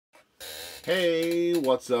Hey,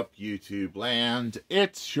 what's up, YouTube land?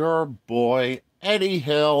 It's your boy, Eddie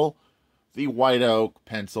Hill, the White Oak,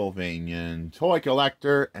 Pennsylvanian toy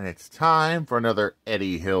collector, and it's time for another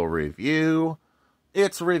Eddie Hill review.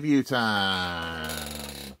 It's review time,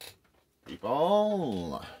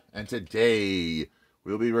 people. And today,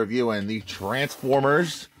 we'll be reviewing the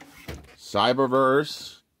Transformers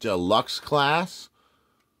Cyberverse Deluxe Class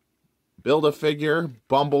Build-A-Figure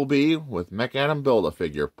Bumblebee with Mechanim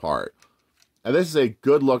Build-A-Figure part. Now, this is a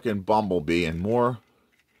good-looking Bumblebee and more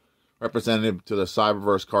representative to the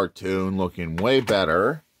Cyberverse cartoon, looking way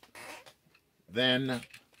better than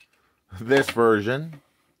this version.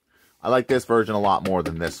 I like this version a lot more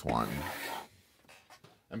than this one.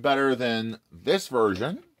 And better than this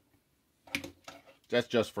version. That's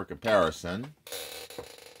just for comparison.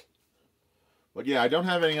 But yeah, I don't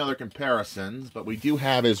have any other comparisons, but we do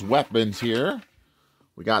have his weapons here.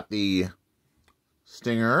 We got the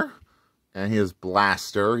Stinger and his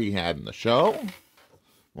blaster he had in the show.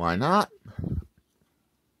 Why not?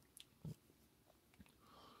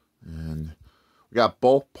 And we got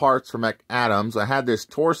both parts from McAdams. I had this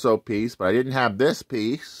torso piece, but I didn't have this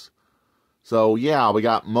piece. So yeah, we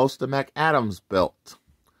got most of McAdams built.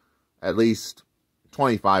 At least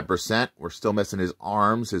 25%. We're still missing his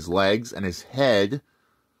arms, his legs, and his head.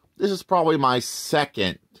 This is probably my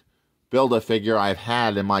second Build-A-Figure I've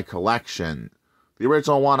had in my collection. The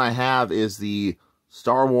original one I have is the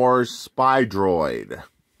Star Wars Spy Droid,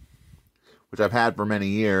 which I've had for many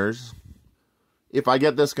years. If I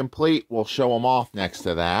get this complete, we'll show them off next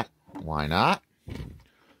to that. Why not?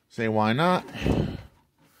 Say why not?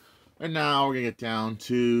 And now we're going to get down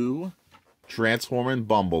to Transforming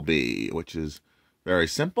Bumblebee, which is very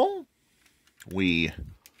simple. We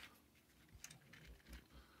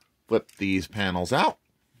flip these panels out.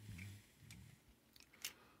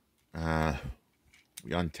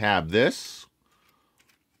 We untab this.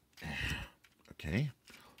 Okay.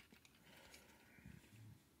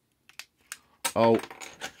 Oh,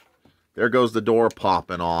 there goes the door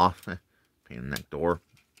popping off. Pain in that door.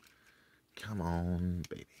 Come on,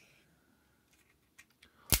 baby.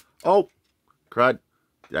 Oh, crud.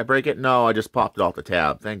 Did I break it? No, I just popped it off the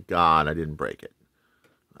tab. Thank God I didn't break it.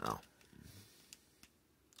 Oh.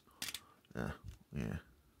 Yeah.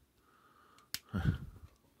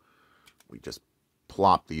 We just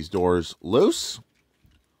plop these doors loose.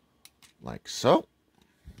 Like so.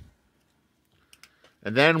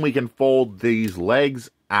 And then we can fold these legs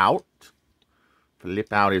out.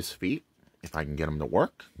 Flip out his feet. If I can get them to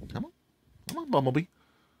work. Come on. Come on, Bumblebee.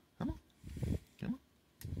 Come on. Come on.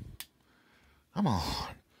 Come on.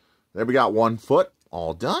 There we got one foot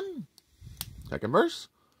all done. Second verse.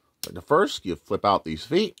 Like the first, you flip out these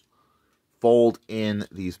feet. Fold in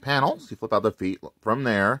these panels. You flip out the feet from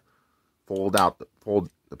there. Fold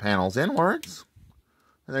the panels inwards.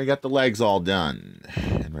 And then you got the legs all done.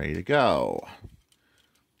 And ready to go.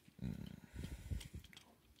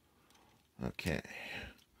 Okay.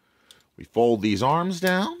 We fold these arms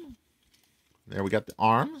down. There we got the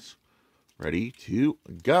arms. Ready to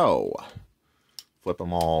go. Flip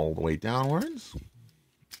them all the way downwards.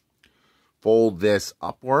 Fold this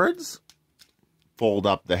upwards. Fold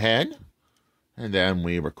up the head. And then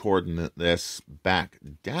we record this back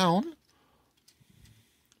down.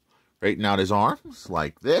 Straighten out his arms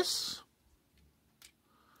like this.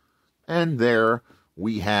 And there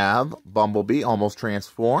we have Bumblebee almost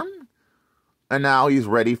transformed. And now he's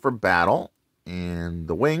ready for battle. And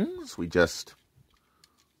the wings, we just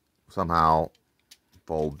somehow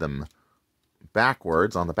fold them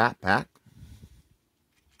backwards on the backpack.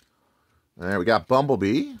 And there we got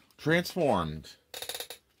Bumblebee transformed.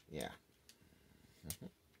 Yeah.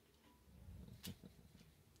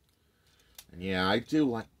 And yeah, I do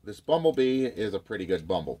like this. Bumblebee is a pretty good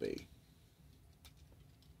Bumblebee.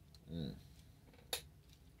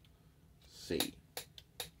 See.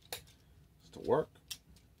 To work.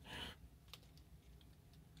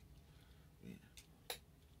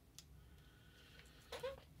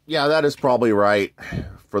 Yeah, that is probably right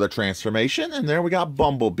for the transformation. And there we got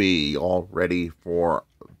Bumblebee all ready for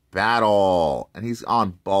battle. And he's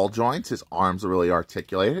on ball joints. His arms are really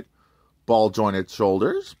articulated. Ball jointed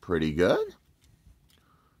shoulders. Pretty good.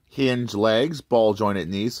 Hinge legs. Ball jointed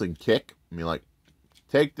knees so he can kick. I mean, like,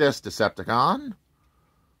 take this, Decepticon.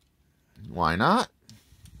 Why not?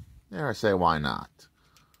 There, I say why not.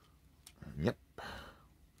 Yep.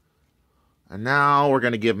 And now we're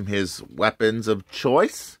going to give him his weapons of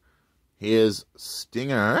choice. His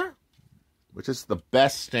Stinger, which is the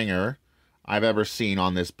best Stinger I've ever seen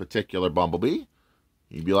on this particular Bumblebee.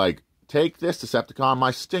 He'd be like, take this, Decepticon,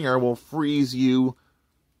 my Stinger will freeze you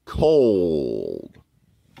cold.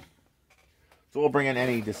 So we'll bring in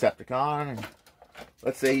any Decepticon. And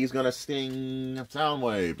let's say he's going to sting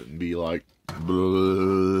Soundwave and be like,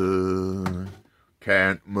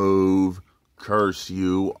 can't move, curse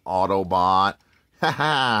you, Autobot.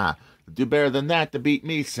 Haha, do better than that to beat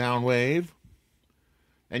me, Soundwave.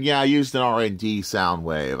 And yeah, I used an R&D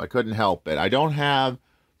Soundwave. I couldn't help it. I don't have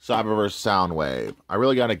Cyberverse Soundwave. I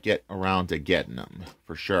really got to get around to getting them,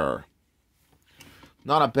 for sure.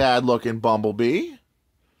 Not a bad looking Bumblebee,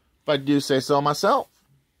 if I do say so myself.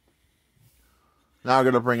 Now I'm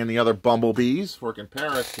going to bring in the other Bumblebees for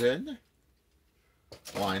comparison.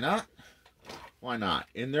 Why not? Why not?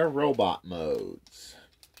 In their robot modes.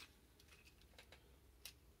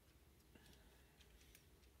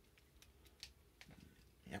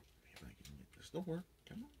 Yep, if I can get this to work.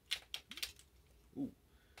 Come on. Ooh.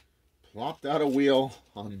 Plopped out a wheel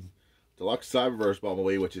on Deluxe Cyberverse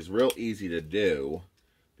Bumblebee, which is real easy to do.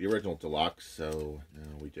 The original Deluxe, so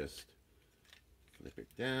now we just flip it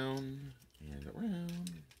down and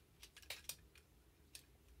around.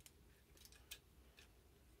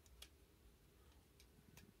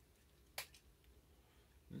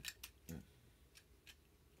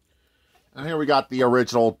 And here we got the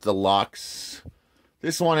original Deluxe.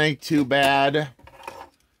 This one ain't too bad,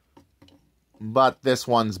 but this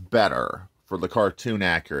one's better for the cartoon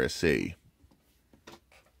accuracy.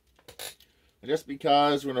 And just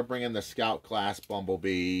because we're going to bring in the Scout class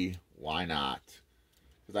Bumblebee, why not?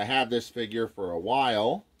 Because I have this figure for a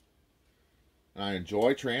while, and I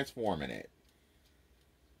enjoy transforming it.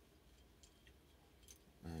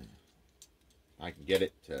 I can get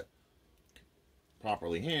it to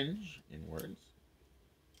properly hinge inwards.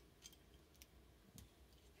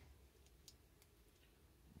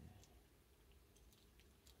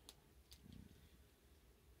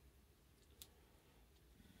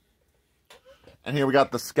 And here we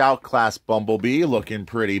got the Scout class Bumblebee, looking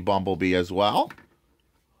pretty Bumblebee as well.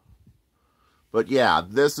 But yeah,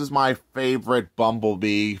 this is my favorite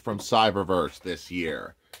Bumblebee from Cyberverse this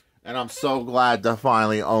year. And I'm so glad to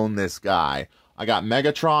finally own this guy. I got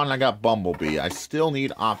Megatron and I got Bumblebee. I still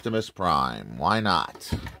need Optimus Prime. Why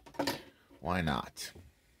not? Why not?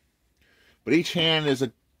 But each hand is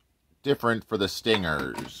different for the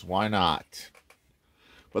Stingers. Why not?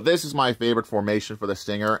 But this is my favorite formation for the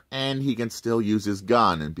Stinger, and he can still use his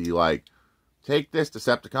gun and be like, take this,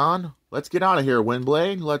 Decepticon. Let's get out of here,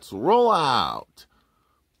 Windblade. Let's roll out.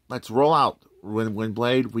 Let's roll out,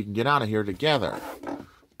 Windblade. We can get out of here together.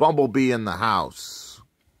 Bumblebee in the house.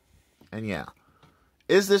 And yeah.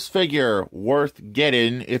 Is this figure worth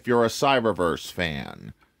getting if you're a Cyberverse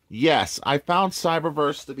fan? Yes, I found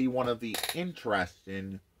Cyberverse to be one of the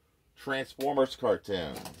interesting Transformers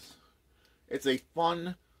cartoons. It's a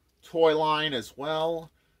fun toy line as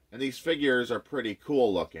well, and these figures are pretty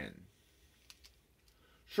cool looking.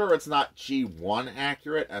 Sure, it's not G1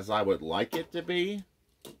 accurate as I would like it to be,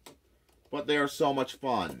 but they are so much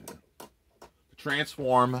fun to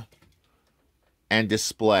transform and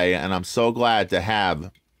display, and I'm so glad to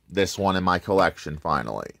have this one in my collection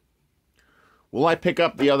finally. Will I pick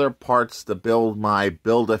up the other parts to build my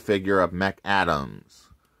Build-A-Figure of Mech Adams?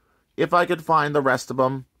 If I could find the rest of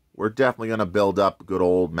them, we're definitely going to build up good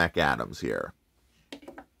old Mech Adams here.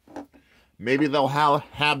 Maybe they'll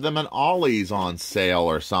have them in Ollie's on sale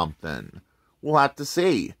or something. We'll have to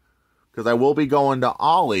see. Because I will be going to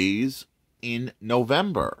Ollie's in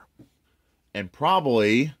November. And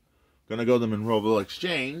probably going to go to the Monroeville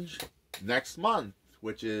Exchange next month.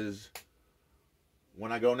 Which is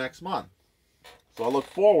when I go next month. So I look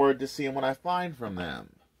forward to seeing what I find from them.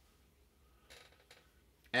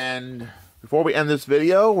 And before we end this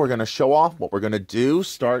video, we're going to show off what we're going to do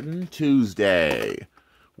starting Tuesday.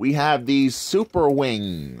 We have these Super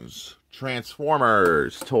Wings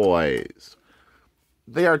Transformers toys.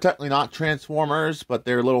 They are technically not Transformers, but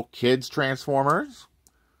they're little kids Transformers.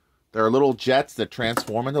 They're little jets that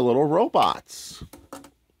transform into little robots.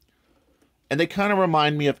 And they kind of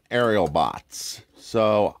remind me of aerial bots.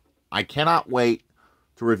 So I cannot wait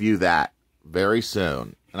to review that very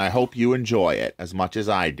soon. And I hope you enjoy it as much as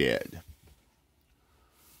I did.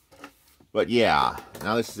 But yeah,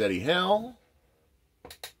 now this is Eddie Hill.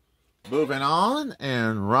 Moving on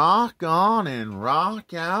and rock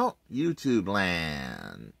out YouTube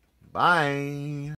land. Bye.